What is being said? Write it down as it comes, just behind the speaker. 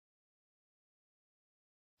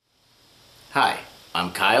Hi,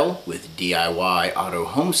 I'm Kyle with DIY Auto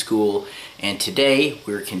Homeschool, and today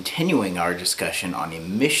we're continuing our discussion on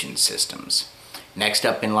emission systems. Next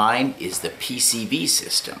up in line is the PCV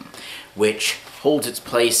system, which holds its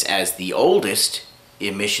place as the oldest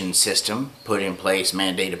emission system put in place,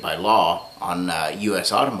 mandated by law, on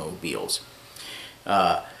U.S. automobiles.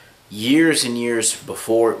 Years and years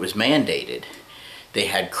before it was mandated, they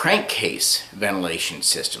had crankcase ventilation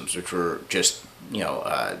systems, which were just,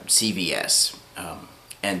 CVS.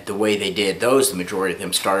 And the way they did those, the majority of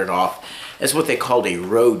them started off as what they called a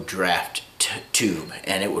road draft tube,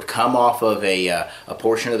 and it would come off of a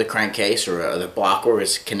portion of the crankcase, or the block where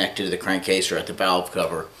it's connected to the crankcase or at the valve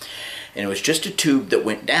cover, and it was just a tube that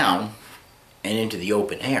went down and into the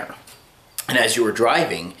open air. And as you were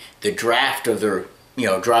driving, the draft of the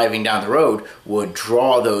driving down the road would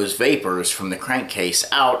draw those vapors from the crankcase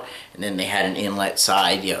out, and then they had an inlet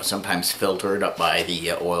side, sometimes filtered up by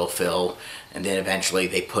the oil fill, and then eventually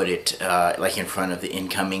they put it like in front of the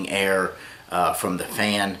incoming air from the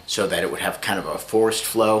fan so that it would have kind of a forced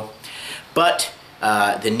flow. But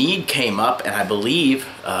the need came up, and I believe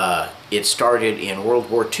it started in World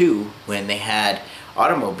War II when they had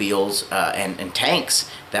automobiles and tanks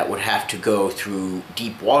that would have to go through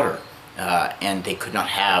deep water. And they could not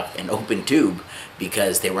have an open tube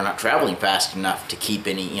because they were not traveling fast enough to keep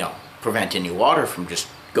any, prevent any water from just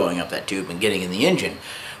going up that tube and getting in the engine,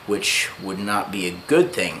 which would not be a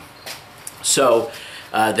good thing. So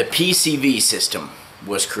the PCV system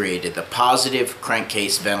was created, the positive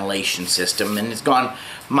crankcase ventilation system, and it's gone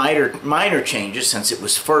minor changes since it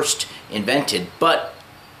was first invented, but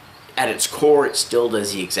at its core it still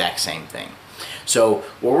does the exact same thing. So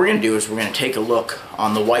what we're going to do is we're going to take a look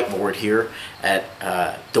on the whiteboard here at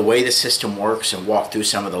the way the system works and walk through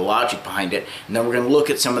some of the logic behind it, and then we're going to look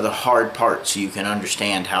at some of the hard parts so you can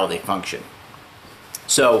understand how they function.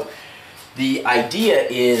 So the idea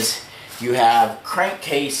is you have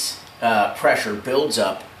crankcase pressure builds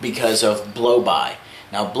up because of blow-by.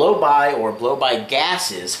 Now blow-by or blow-by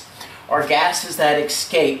gases are gases that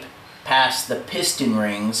escape past the piston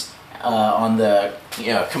rings on the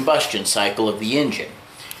combustion cycle of the engine.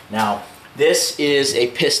 Now this is a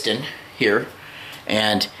piston here,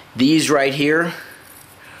 and these right here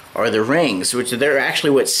are the rings, which they're actually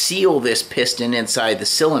what seal this piston inside the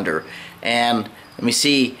cylinder. And let me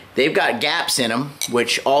see, they've got gaps in them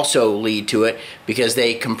which also lead to it because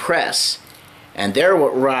they compress, and they're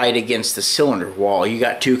what ride against the cylinder wall. You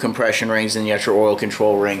got two compression rings and you got your oil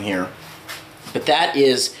control ring here. But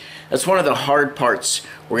that's one of the hard parts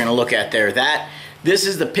we're going to look at there. This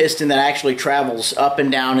is the piston that actually travels up and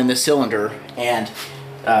down in the cylinder, and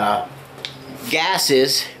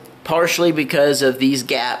gases, partially because of these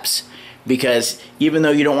gaps, because even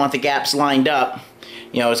though you don't want the gaps lined up,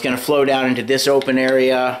 it's going to flow down into this open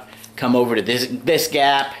area, come over to this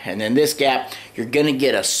gap, and then this gap. You're going to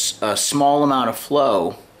get a small amount of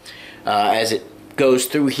flow as it goes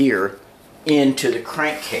through here into the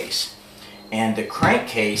crankcase. And the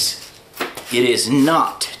crankcase, it is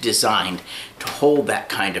not designed to hold that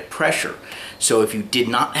kind of pressure. So if you did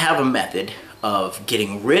not have a method of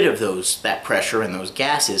getting rid of that pressure and those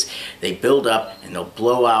gases, they build up and they'll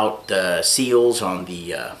blow out the seals on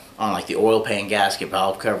like the oil pan gasket,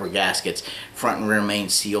 valve cover gaskets, front and rear main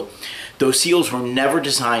seal. Those seals were never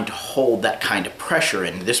designed to hold that kind of pressure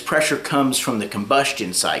in. This pressure comes from the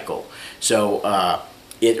combustion cycle,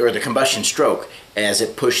 or the combustion stroke, as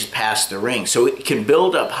it pushes past the ring. So it can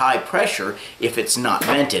build up high pressure if it's not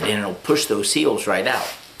vented, and it'll push those seals right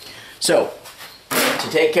out. So to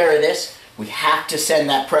take care of this, we have to send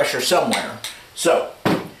that pressure somewhere. So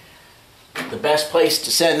the best place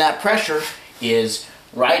to send that pressure is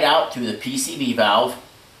right out through the PCV valve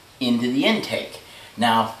into the intake.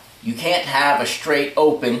 Now you can't have a straight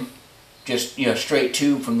open, just straight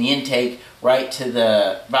tube from the intake right to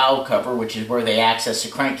the valve cover, which is where they access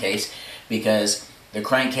the crankcase, because the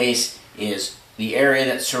crankcase is the area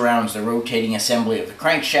that surrounds the rotating assembly of the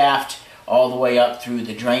crankshaft, all the way up through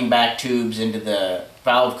the drain back tubes into the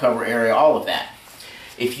valve cover area, all of that.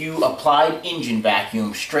 If you applied engine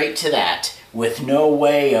vacuum straight to that with no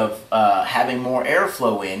way of having more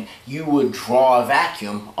airflow in, you would draw a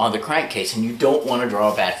vacuum on the crankcase, and you don't want to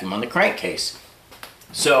draw a vacuum on the crankcase.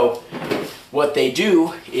 So what they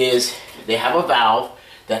do is they have a valve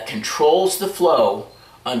that controls the flow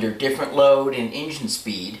under different load and engine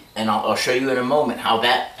speed, and I'll show you in a moment how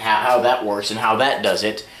that works and how that does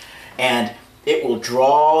it, and it will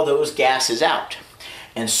draw those gases out.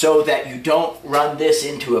 And so that you don't run this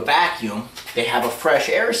into a vacuum, they have a fresh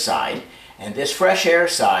air side, and this fresh air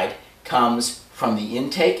side comes from the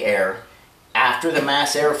intake air after the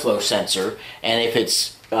mass airflow sensor, and if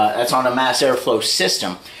it's that's on a mass airflow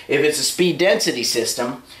system. If it's a speed density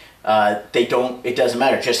system, it doesn't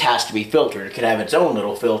matter, it just has to be filtered. It could have its own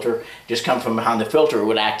little filter, just come from behind the filter. It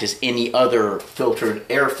would act as any other filtered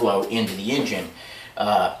airflow into the engine.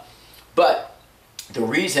 But the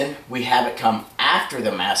reason we have it come after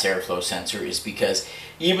the mass airflow sensor is because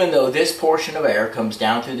even though this portion of air comes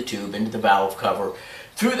down through the tube into the valve cover,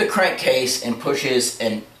 through the crankcase and pushes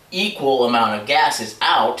an equal amount of gases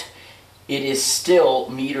out, it is still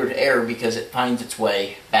metered air because it finds its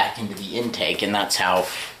way back into the intake, and that's how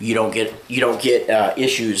you don't get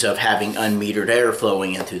issues of having unmetered air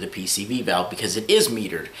flowing in through the PCV valve, because it is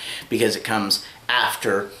metered, because it comes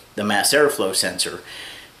after the mass airflow sensor.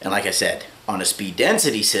 And like I said, on a speed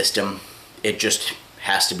density system, it just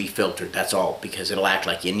has to be filtered, that's all, because it'll act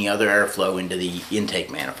like any other airflow into the intake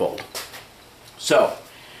manifold. So,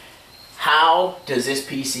 how does this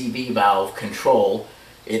PCV valve control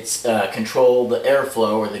the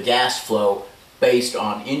airflow or the gas flow based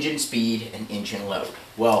on engine speed and engine load?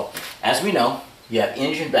 Well, as we know, you have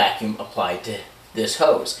engine vacuum applied to this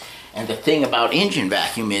hose. And the thing about engine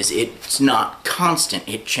vacuum is it's not constant.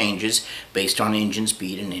 It changes based on engine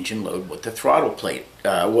speed and engine load, what the throttle plate,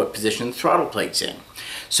 what position the throttle plate's in.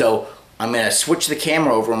 So I'm going to switch the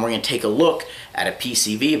camera over and we're going to take a look at a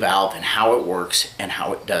PCV valve and how it works and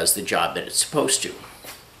how it does the job that it's supposed to.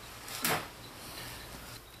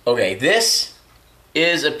 Okay, this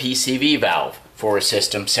is a PCV valve for a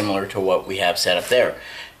system similar to what we have set up there.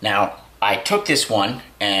 Now, I took this one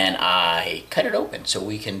and I cut it open so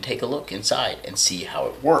we can take a look inside and see how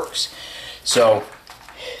it works. So,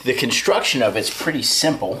 the construction of it's pretty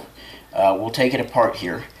simple. We'll take it apart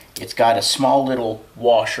here. It's got a small little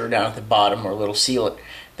washer down at the bottom, or a little sealant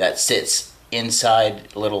that sits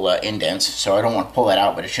inside little indents. So I don't want to pull that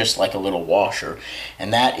out, but it's just like a little washer.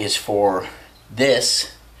 And that is for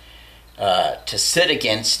this to sit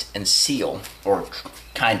against and seal, or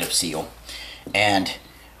kind of seal. And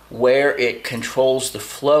where it controls the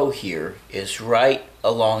flow here is right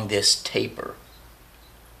along this taper.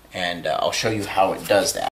 And I'll show you how it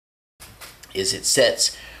does that. It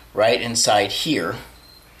sits right inside here,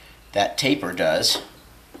 that taper does.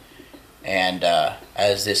 And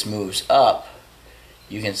as this moves up,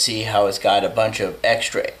 you can see how it's got a bunch of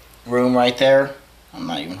extra room right there. I'm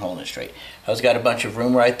not even holding it straight. How it's got a bunch of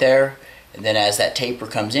room right there. And then as that taper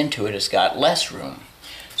comes into it, it's got less room.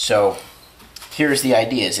 So here's the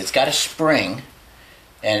idea. It's got a spring,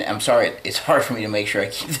 and I'm sorry, it's hard for me to make sure I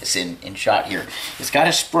keep this in shot here. It's got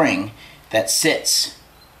a spring that sits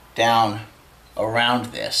down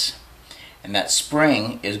around this, and that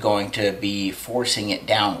spring is going to be forcing it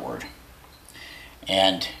downward.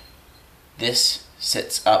 And this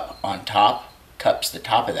sits up on top, cups the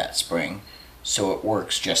top of that spring, so it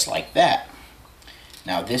works just like that.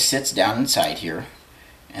 Now this sits down inside here,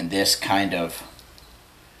 and this kind of,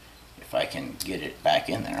 if I can get it back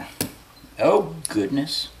in there. Oh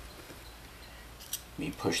goodness. Let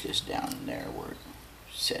me push this down in there where it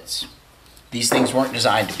sits. These things weren't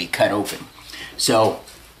designed to be cut open. So,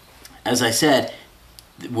 as I said,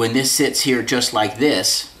 when this sits here just like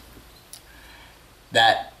this,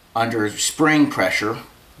 that under spring pressure,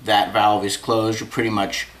 that valve is closed, or pretty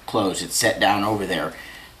much closed. It's set down over there.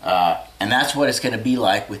 And that's what it's going to be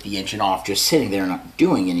like with the engine off, just sitting there not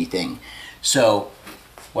doing anything. So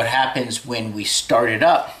what happens when we start it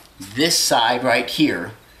up, this side right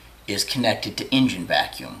here is connected to engine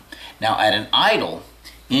vacuum. Now at an idle,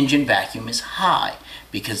 engine vacuum is high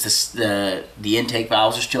because the intake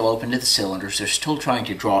valves are still open to the cylinders. They're still trying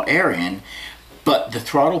to draw air in, but the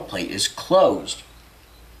throttle plate is closed.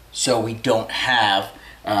 So we don't have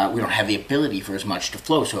the ability for as much to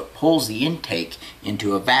flow, so it pulls the intake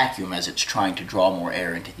into a vacuum as it's trying to draw more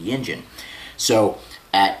air into the engine. So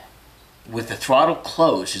with the throttle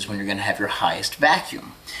closed is when you're going to have your highest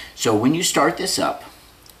vacuum. So when you start this up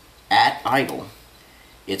at idle,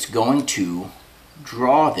 it's going to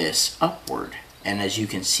draw this upward, and as you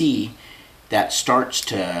can see, that starts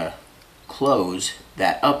to close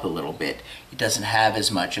that up a little bit. It doesn't have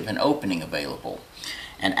as much of an opening available,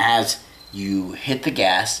 and as you hit the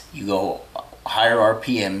gas, you go higher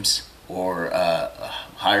RPMs or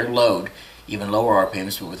higher load, even lower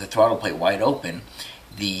RPMs, but with the throttle plate wide open,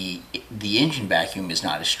 the engine vacuum is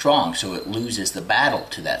not as strong, so it loses the battle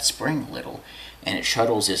to that spring a little, and it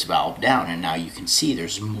shuttles this valve down, and now you can see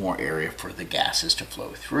there's more area for the gases to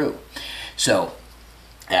flow through. So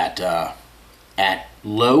at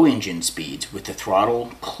low engine speeds with the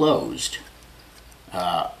throttle closed,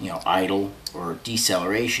 idle or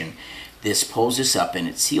deceleration, this pulls this up and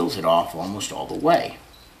it seals it off almost all the way.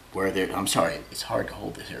 I'm sorry, it's hard to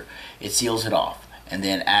hold this here. It seals it off, and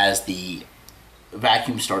then as the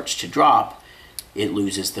vacuum starts to drop, it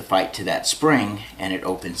loses the fight to that spring, and it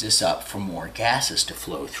opens this up for more gases to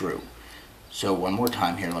flow through. So one more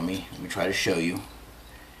time here, let me try to show you.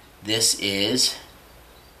 This is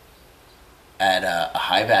at a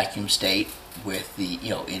high vacuum state with the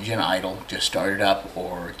engine idle, just started up,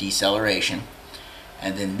 or deceleration,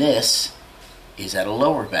 and then this is at a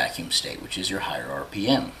lower vacuum state, which is your higher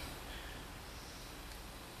RPM.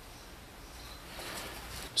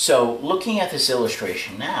 So looking at this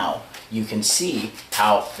illustration now, you can see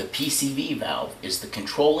how the PCV valve is the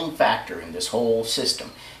controlling factor in this whole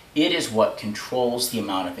system. It is what controls the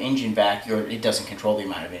amount of engine vacuum, or it doesn't control the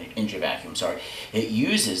amount of engine vacuum, sorry. It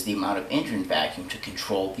uses the amount of engine vacuum to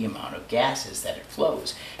control the amount of gases that it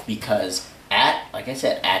flows. Because like I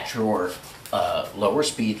said, at your lower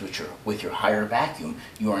speeds with your higher vacuum,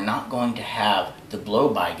 you are not going to have the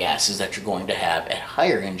blow-by gases that you're going to have at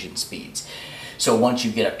higher engine speeds. So once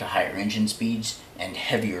you get up to higher engine speeds and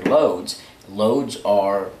heavier loads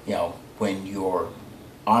are, when you're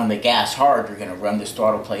on the gas hard, you're going to run this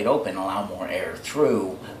throttle plate open, allow more air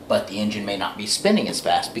through, but the engine may not be spinning as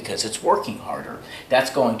fast because it's working harder.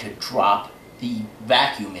 That's going to drop the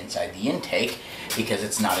vacuum inside the intake because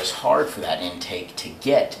it's not as hard for that intake to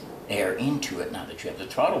get air into it now that you have the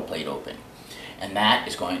throttle plate open. And that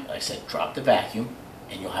is going, like I said, drop the vacuum,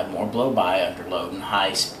 and you'll have more blow-by under load and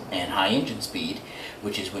high engine speed,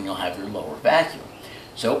 which is when you'll have your lower vacuum.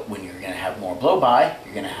 So when you're going to have more blow-by,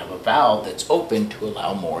 you're going to have a valve that's open to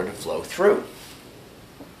allow more to flow through.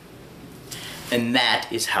 And that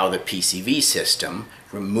is how the PCV system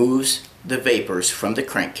removes the vapors from the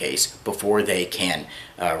crankcase before they can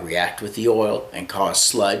react with the oil and cause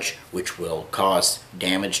sludge, which will cause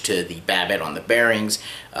damage to the babbitt on the bearings,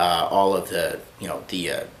 all of the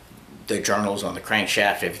journals on the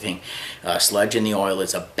crankshaft, everything. Sludge in the oil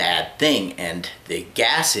is a bad thing, and the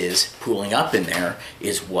gases pooling up in there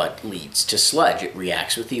is what leads to sludge. It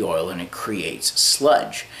reacts with the oil and it creates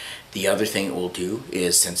sludge. The other thing it will do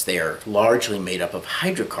is, since they are largely made up of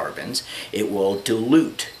hydrocarbons, it will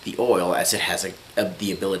dilute the oil as it has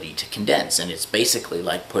the ability to condense, and it's basically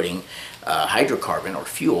like putting hydrocarbon or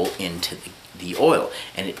fuel into the oil,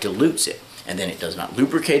 and it dilutes it. And then it does not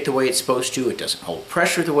lubricate the way it's supposed to, it doesn't hold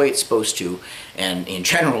pressure the way it's supposed to, and in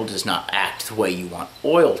general does not act the way you want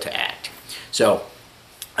oil to act. So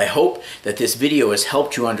I hope that this video has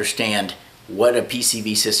helped you understand what a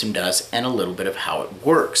PCV system does and a little bit of how it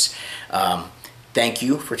works. Thank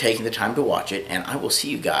you for taking the time to watch it, and I will see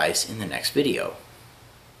you guys in the next video.